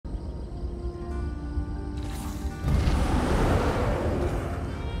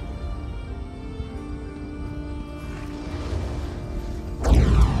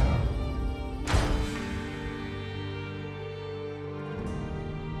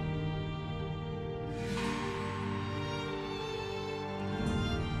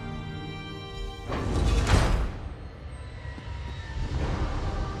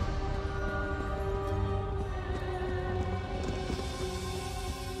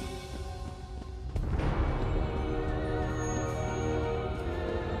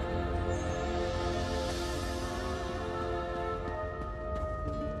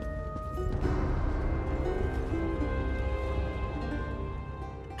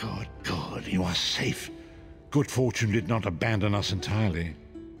Good, good. You are safe. Good fortune did not abandon us entirely.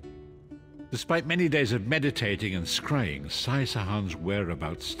 Despite many days of meditating and scrying, Sai Sahan's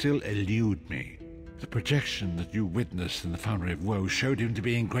whereabouts still elude me. The projection that you witnessed in the Foundry of Woe showed him to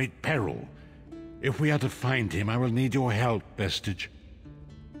be in great peril. If we are to find him, I will need your help, Vestige.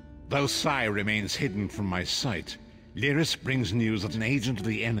 Though Sai remains hidden from my sight, Lyris brings news that an agent of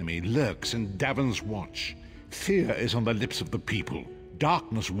the enemy lurks in Davon's watch. Fear is on the lips of the people.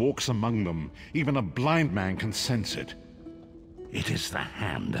 Darkness walks among them. Even a blind man can sense it. It is the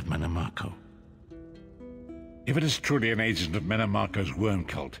hand of Menamarco. If it is truly an agent of Menamarco's worm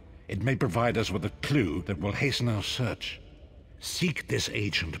cult, it may provide us with a clue that will hasten our search. Seek this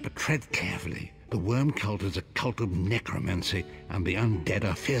agent, but tread carefully. The worm cult is a cult of necromancy, and the undead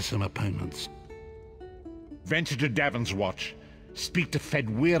are fearsome opponents. Venture to Davon's watch. Speak to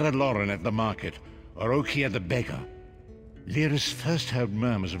Fedwira Lauren at the market, or Okia the beggar. Lyris first heard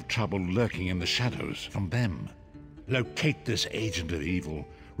murmurs of trouble lurking in the shadows from them. Locate this agent of evil.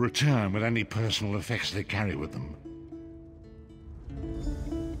 Return with any personal effects they carry with them.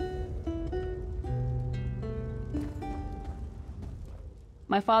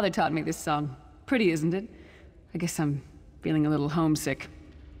 My father taught me this song. Pretty, isn't it? I guess I'm feeling a little homesick.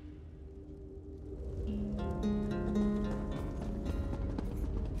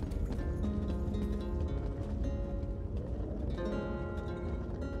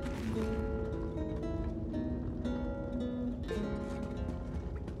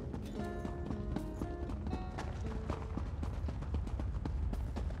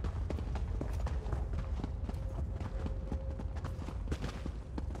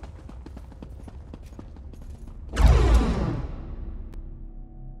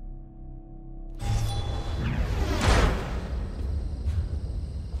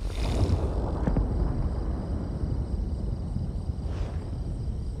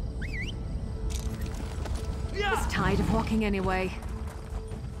 Tired of walking anyway.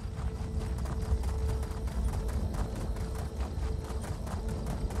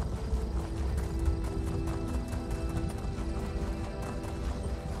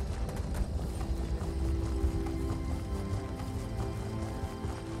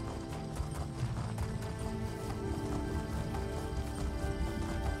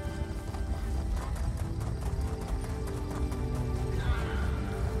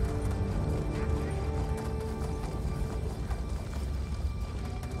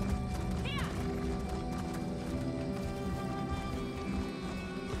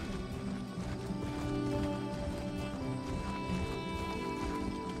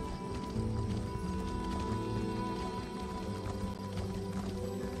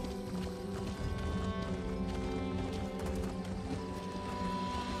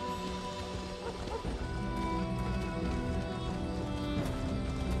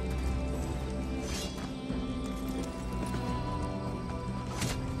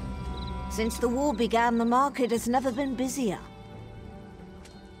 Since the war began, the market has never been busier.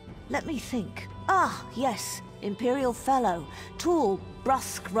 Let me think. Ah, yes, Imperial Fellow. Tall,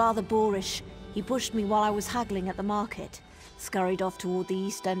 brusque, rather boorish. He pushed me while I was haggling at the market. Scurried off toward the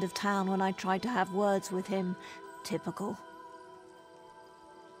east end of town when I tried to have words with him. Typical.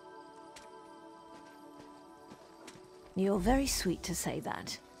 You're very sweet to say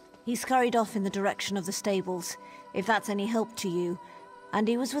that. He scurried off in the direction of the stables, if that's any help to you. And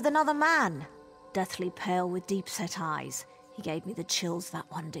he was with another man, deathly pale with deep-set eyes. He gave me the chills,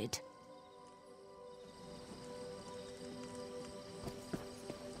 that one did.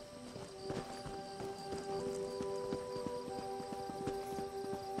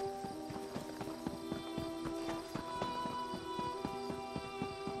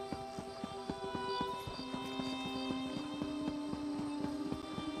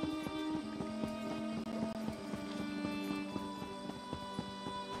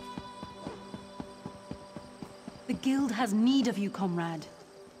 The guild has need of you, comrade.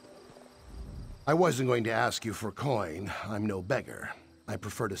 I wasn't going to ask you for coin. I'm no beggar. I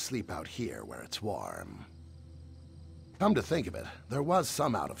prefer to sleep out here where it's warm. Come to think of it, there was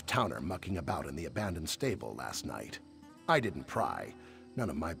some out-of-towner mucking about in the abandoned stable last night. I didn't pry. None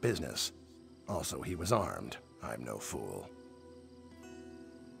of my business. Also, he was armed. I'm no fool.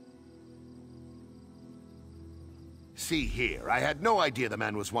 See here, I had no idea the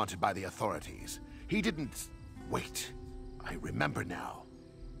man was wanted by the authorities. He didn't... Wait, I remember now.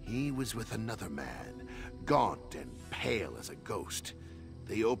 He was with another man, gaunt and pale as a ghost.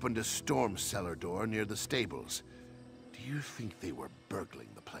 They opened a storm cellar door near the stables. Do you think they were burgling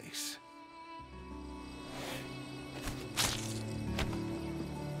the place?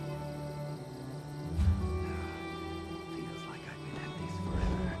 Feels like I've been at this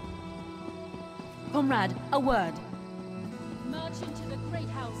forever. Comrade, a word. March into the great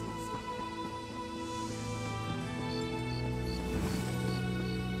houses.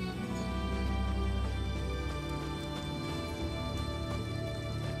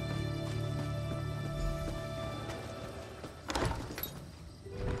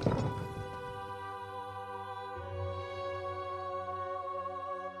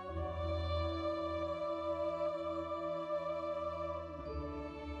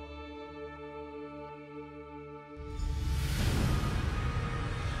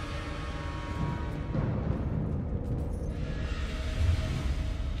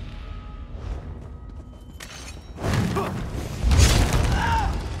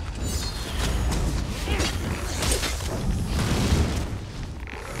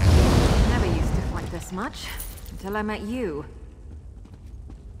 Much until I met you.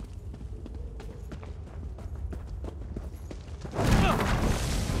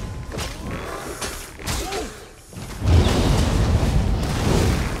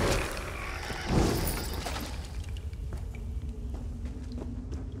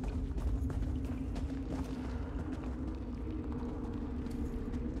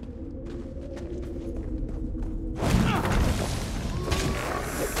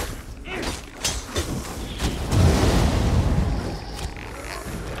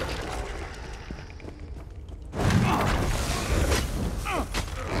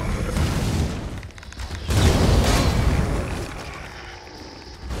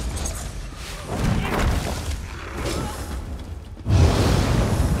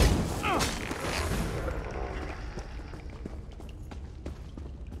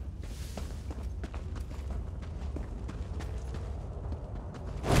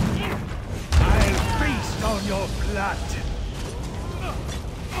 On your blood!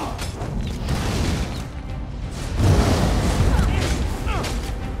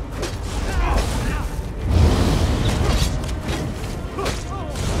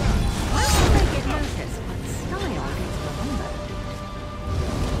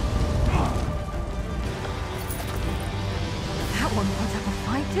 That one put up a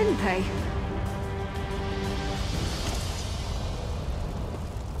fight, didn't they?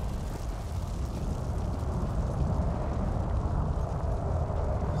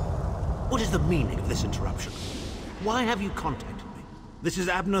 What is the meaning of this interruption? Why have you contacted me? This is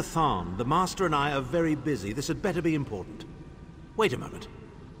Abner Tharn. The Master and I are very busy. This had better be important. Wait a moment.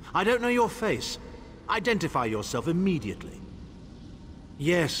 I don't know your face. Identify yourself immediately.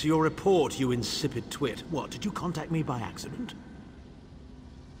 Yes, your report, you insipid twit. What, did you contact me by accident?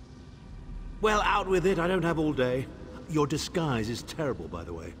 Well, out with it. I don't have all day. Your disguise is terrible, by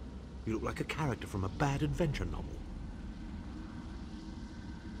the way. You look like a character from a bad adventure novel.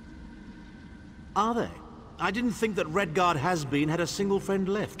 Are they? I didn't think that Redguard Has-Been had a single friend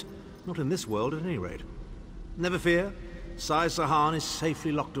left. Not in this world, at any rate. Never fear. Sai Sahan is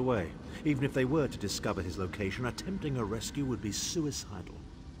safely locked away. Even if they were to discover his location, attempting a rescue would be suicidal.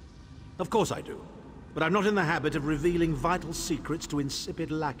 Of course I do. But I'm not in the habit of revealing vital secrets to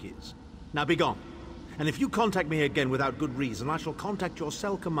insipid lackeys. Now be gone. And if you contact me again without good reason, I shall contact your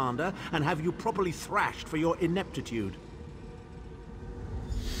cell commander and have you properly thrashed for your ineptitude.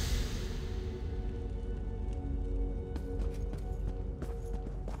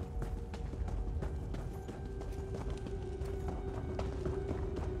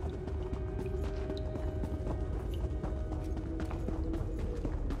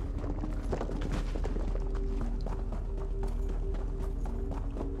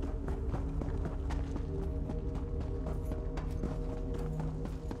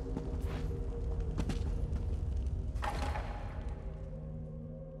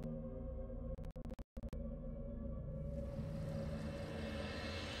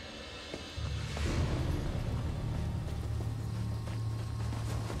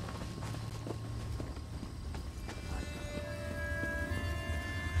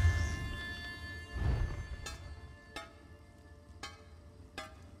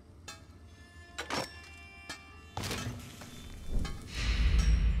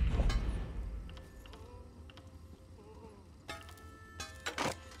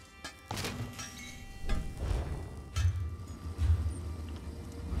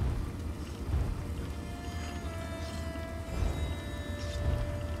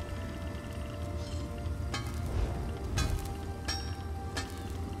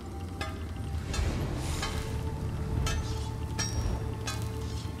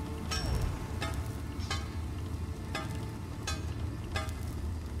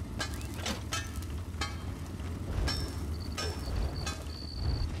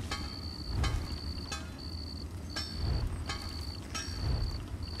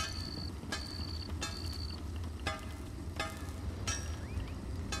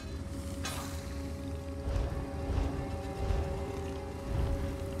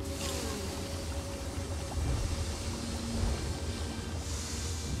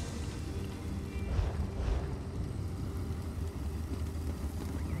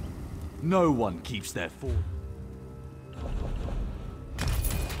 No one keeps their form.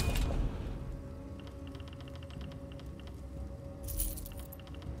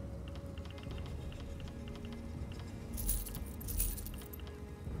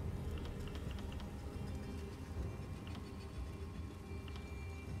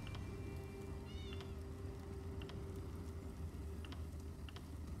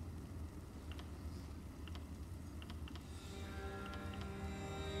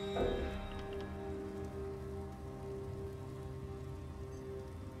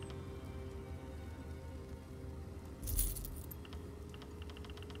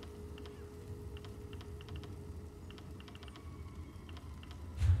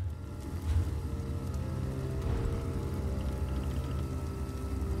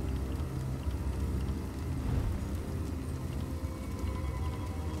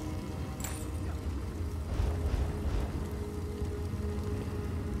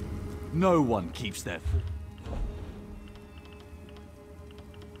 No one keeps their form.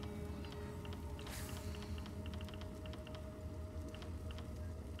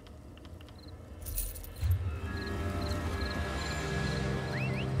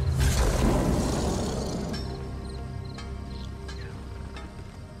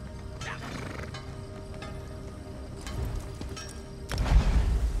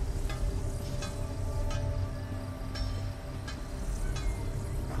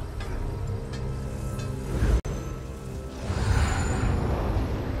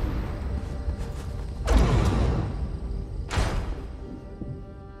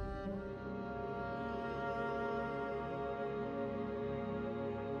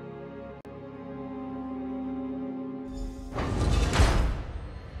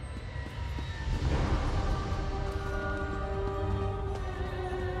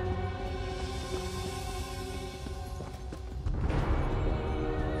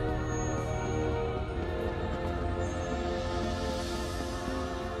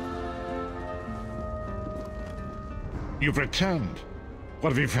 You've returned.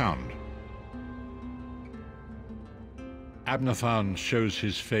 What have you found? Abnathan shows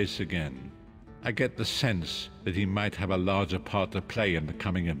his face again. I get the sense that he might have a larger part to play in the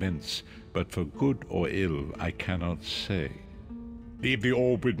coming events, but for good or ill, I cannot say. Leave the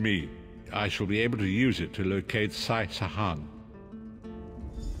orb with me. I shall be able to use it to locate Sai Sahan.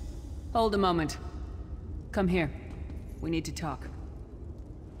 Hold a moment. Come here. We need to talk.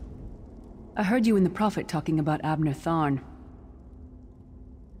 I heard you and the Prophet talking about Abner Tharn.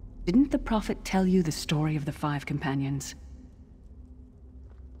 Didn't the Prophet tell you the story of the 5 companions?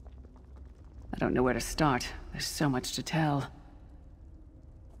 I don't know where to start. There's so much to tell.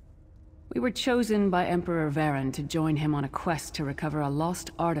 We were chosen by Emperor Varen to join him on a quest to recover a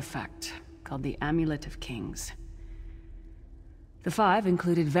lost artifact called the Amulet of Kings. The 5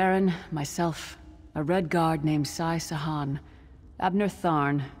 included Varen, myself, a Red Guard named Sai Sahan, Abner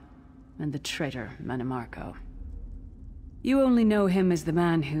Tharn, and the traitor Manimarco. You only know him as the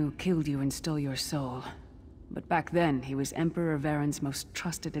man who killed you and stole your soul. But back then, he was Emperor Varen's most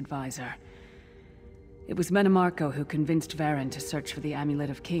trusted advisor. It was Manimarco who convinced Varen to search for the Amulet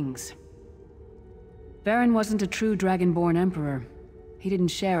of Kings. Varen wasn't a true Dragonborn Emperor. He didn't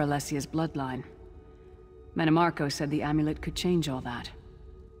share Alessia's bloodline. Manimarco said the amulet could change all that.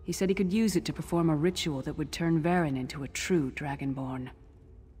 He said he could use it to perform a ritual that would turn Varen into a true Dragonborn.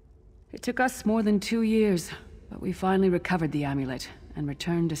 It took us more than 2 years, but we finally recovered the amulet and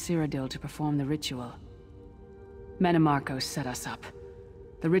returned to Cyrodiil to perform the ritual. Manimarco set us up.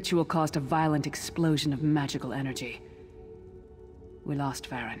 The ritual caused a violent explosion of magical energy. We lost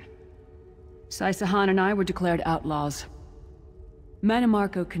Varen. Sai Sahan and I were declared outlaws.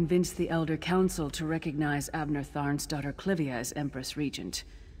 Manimarco convinced the Elder Council to recognize Abner Tharn's daughter Clivia as Empress Regent,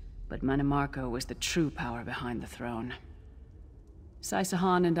 but Manimarco was the true power behind the throne. Sai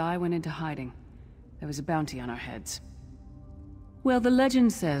Sahan and I went into hiding. There was a bounty on our heads. Well, the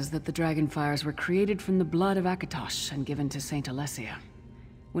legend says that the Dragonfires were created from the blood of Akatosh and given to Saint Alessia.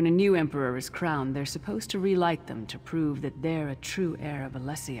 When a new emperor is crowned, they're supposed to relight them to prove that they're a true heir of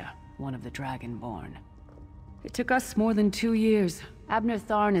Alessia, one of the Dragonborn. It took us more than 2 years. Abner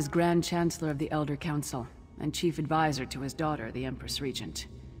Tharn is Grand Chancellor of the Elder Council, and Chief Advisor to his daughter, the Empress Regent.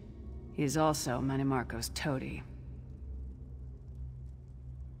 He is also Manimarco's toady.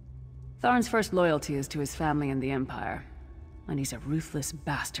 Tharn's first loyalty is to his family and the Empire, and he's a ruthless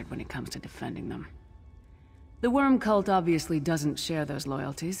bastard when it comes to defending them. The Worm Cult obviously doesn't share those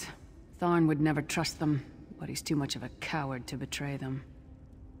loyalties. Tharn would never trust them, but he's too much of a coward to betray them.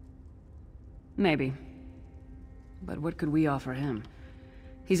 Maybe. But what could we offer him?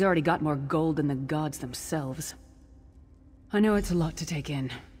 He's already got more gold than the gods themselves. I know it's a lot to take in.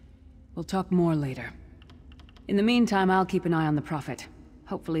 We'll talk more later. In the meantime, I'll keep an eye on the Prophet.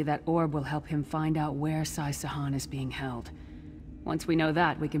 Hopefully that orb will help him find out where Sai Sahan is being held. Once we know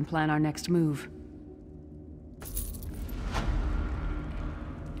that, we can plan our next move.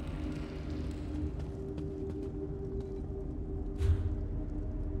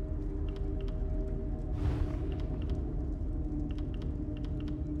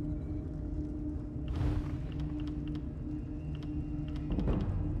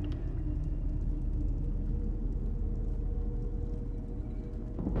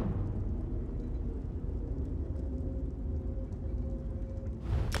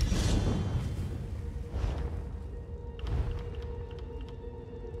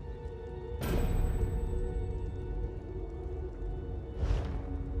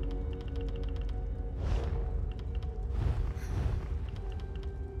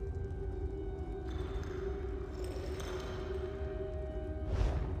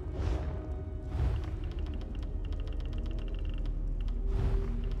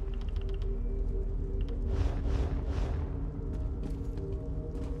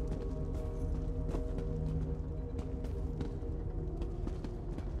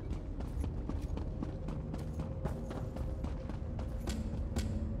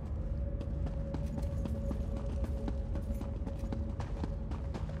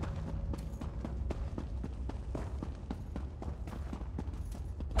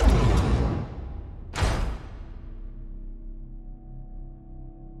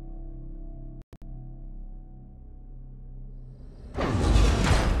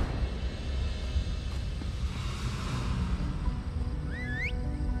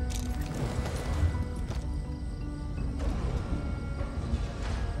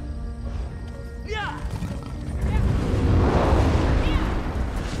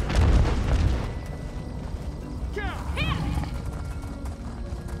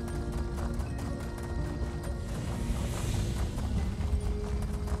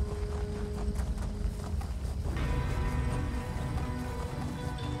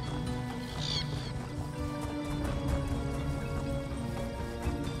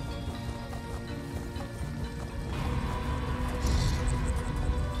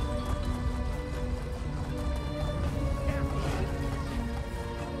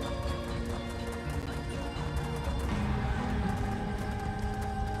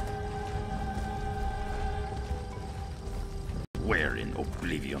 Where in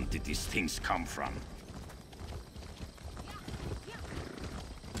oblivion did these things come from?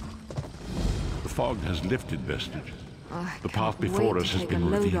 The fog has lifted, Vestige. I The can't path before wait us to has take been a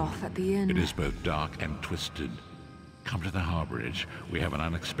load revealed. off at the inn. It is both dark and twisted. Come to the harborage. We have an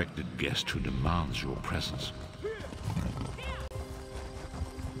unexpected guest who demands your presence.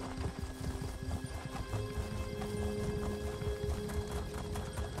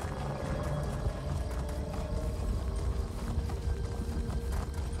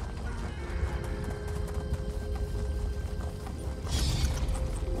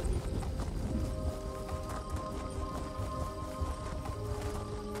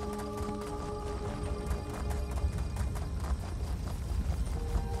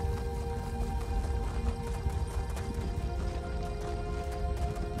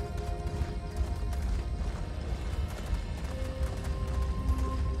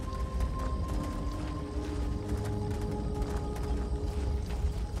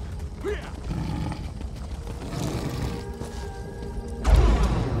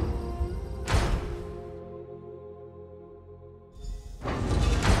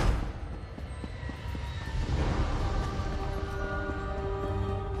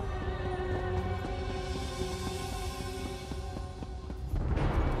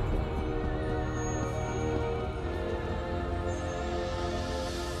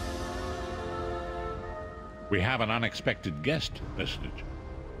 We have an unexpected guest, Vestige.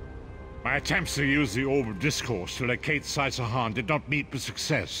 My attempts to use the Orb of Discourse to locate Sai Sahan did not meet with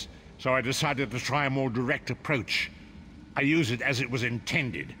success, so I decided to try a more direct approach. I used it as it was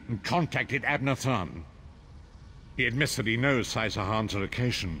intended, and contacted Abnathan. He admits that he knows Sai Sahan's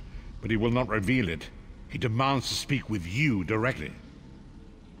location, but he will not reveal it. He demands to speak with you directly.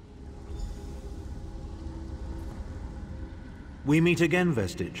 We meet again,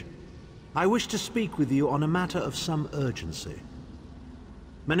 Vestige. I wish to speak with you on a matter of some urgency.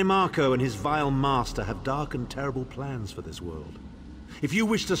 Menimarco and his vile master have dark and terrible plans for this world. If you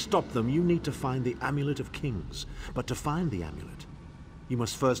wish to stop them, you need to find the Amulet of Kings. But to find the amulet, you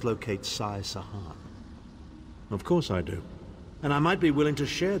must first locate Sai Sahan. Of course I do. And I might be willing to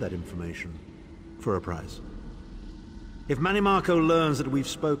share that information for a price. If Menimarco learns that we've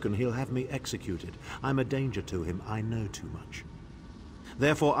spoken, he'll have me executed. I'm a danger to him. I know too much.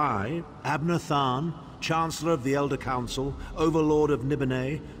 Therefore I, Abner Tharn, Chancellor of the Elder Council, Overlord of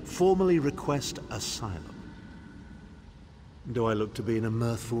Nibene, formally request asylum. Do I look to be in a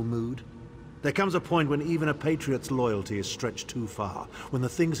mirthful mood? There comes a point when even a patriot's loyalty is stretched too far, when the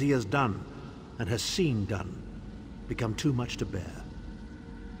things he has done, and has seen done, become too much to bear.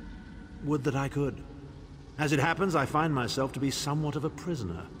 Would that I could. As it happens, I find myself to be somewhat of a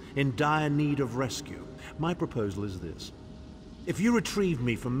prisoner, in dire need of rescue. My proposal is this. If you retrieve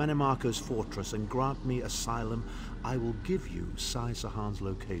me from Menemarco's fortress and grant me asylum, I will give you Sai Sahan's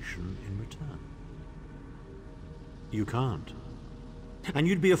location in return. You can't. And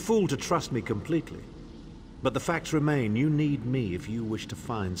you'd be a fool to trust me completely. But the facts remain, you need me if you wish to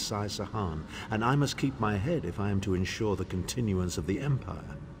find Sai Sahan, and I must keep my head if I am to ensure the continuance of the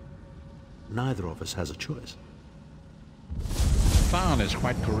Empire. Neither of us has a choice. Tharn is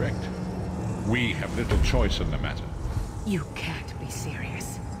quite correct. We have little choice in the matter. You can't be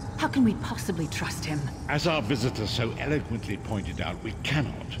serious. How can we possibly trust him? As our visitor so eloquently pointed out, we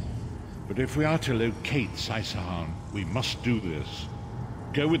cannot. But if we are to locate Sai Sahan, we must do this.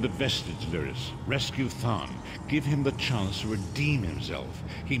 Go with the vestige, Lyris. Rescue Tharn. Give him the chance to redeem himself.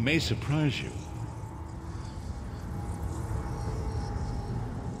 He may surprise you.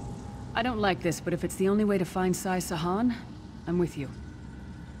 I don't like this, but if it's the only way to find Sai Sahan, I'm with you.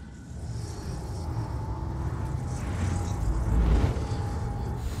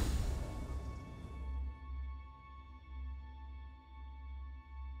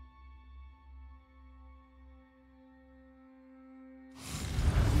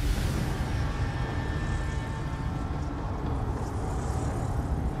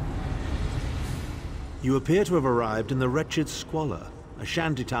 You appear to have arrived in the wretched Squalor, a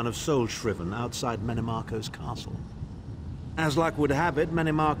shantytown of soul-shriven outside Menemarco's castle. As luck would have it,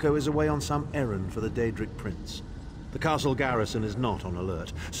 Menemarco is away on some errand for the Daedric Prince. The castle garrison is not on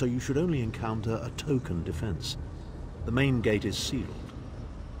alert, so you should only encounter a token defense. The main gate is sealed,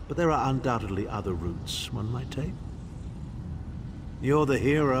 but there are undoubtedly other routes one might take. You're the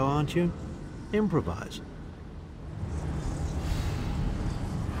hero, aren't you? Improvise.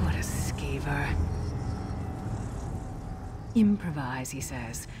 What a skeever. Improvise, he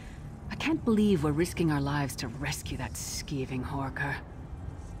says. I can't believe we're risking our lives to rescue that skeeving Horker.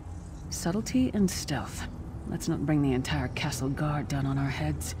 Subtlety and stealth. Let's not bring the entire castle guard down on our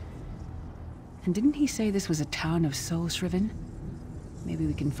heads. And didn't he say this was a town of soul-shriven? Maybe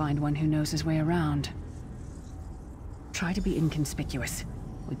we can find one who knows his way around. Try to be inconspicuous.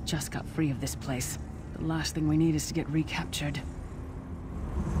 We just got free of this place. The last thing we need is to get recaptured.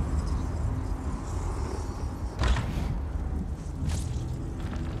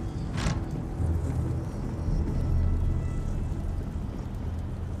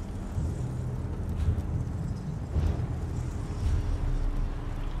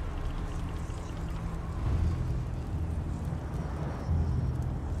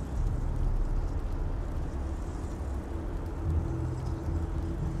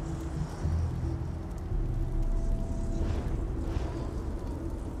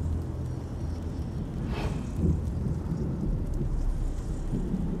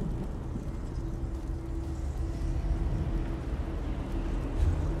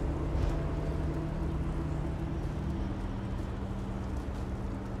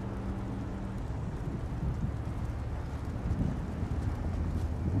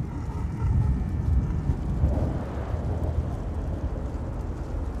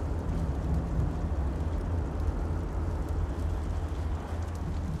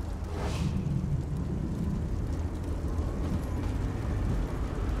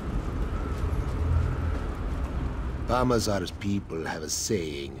 Famazar's people have a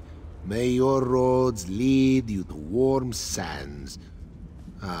saying, "May your roads lead you to warm sands."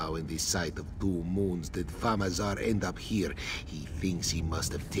 How in the sight of 2 moons did Famazar end up here? He thinks he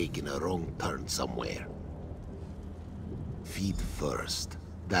must have taken a wrong turn somewhere. Feed first.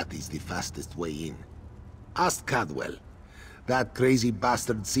 That is the fastest way in. Ask Cadwell. That crazy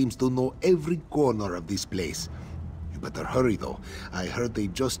bastard seems to know every corner of this place. You better hurry though. I heard they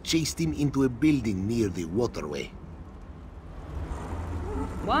just chased him into a building near the waterway.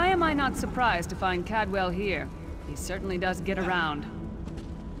 Why am I not surprised to find Cadwell here? He certainly does get around.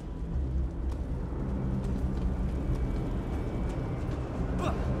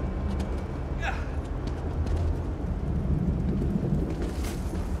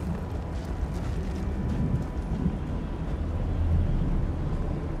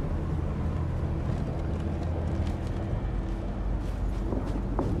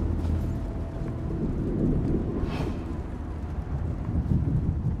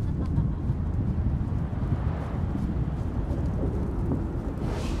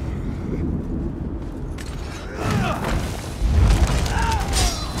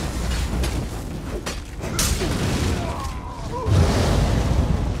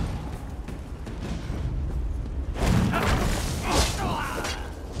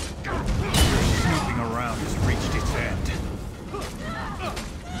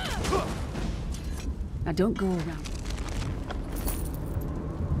 I don't go around.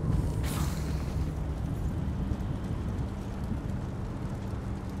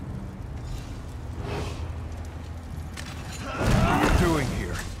 What are you doing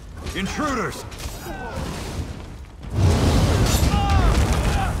here? Intruders!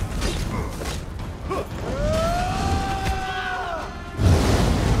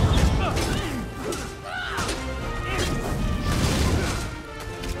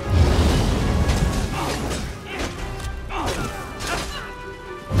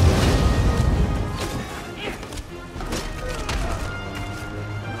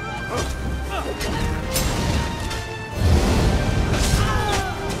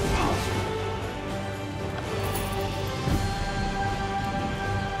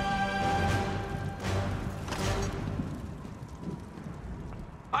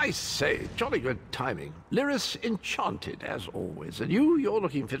 I say, jolly good timing. Lyris enchanted, as always. And you're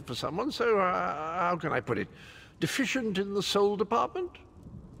looking fit for someone, so, how can I put it? Deficient in the soul department?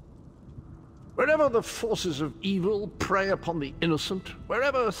 Wherever the forces of evil prey upon the innocent,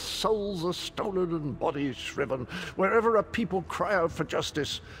 wherever souls are stolen and bodies shriven, wherever a people cry out for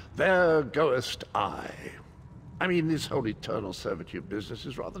justice, there goest I. I mean, this whole eternal servitude business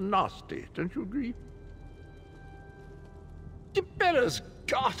is rather nasty, don't you agree? Tiberius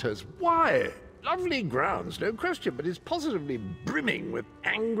Garters, why? Lovely grounds, no question, but it's positively brimming with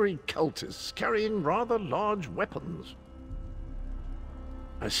angry cultists carrying rather large weapons.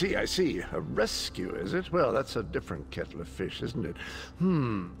 I see. A rescue, is it? Well, that's a different kettle of fish, isn't it?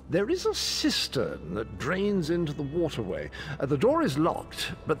 There is a cistern that drains into the waterway. The door is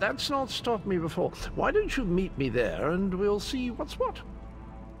locked, but that's not stopped me before. Why don't you meet me there, and we'll see what's what?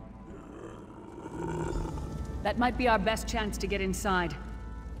 That might be our best chance to get inside.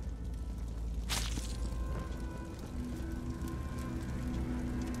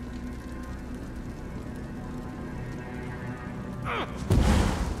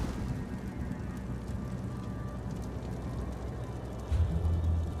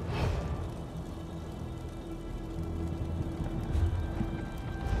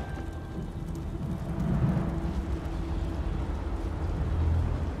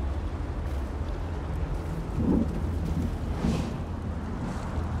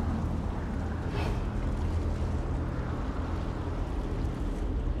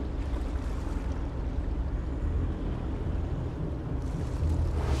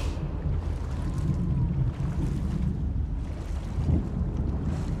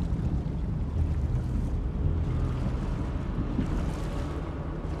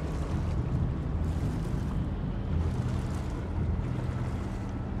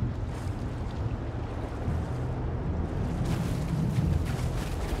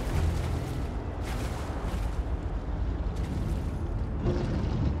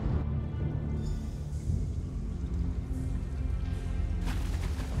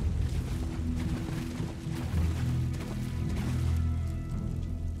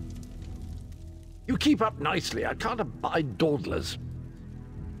 You keep up nicely. I can't abide dawdlers.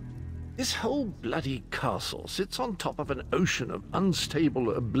 This whole bloody castle sits on top of an ocean of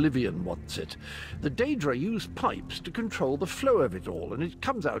unstable oblivion, what's it? The Daedra use pipes to control the flow of it all, and it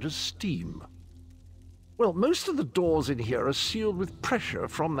comes out as steam. Well, most of the doors in here are sealed with pressure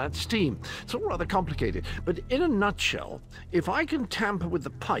from that steam. It's all rather complicated, but in a nutshell, if I can tamper with the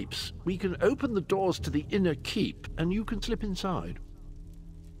pipes, we can open the doors to the inner keep, and you can slip inside.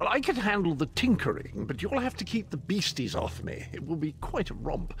 Well, I can handle the tinkering, but you'll have to keep the beasties off me. It will be quite a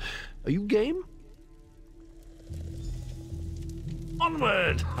romp. Are you game?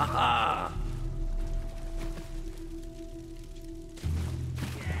 Onward! Ha ha!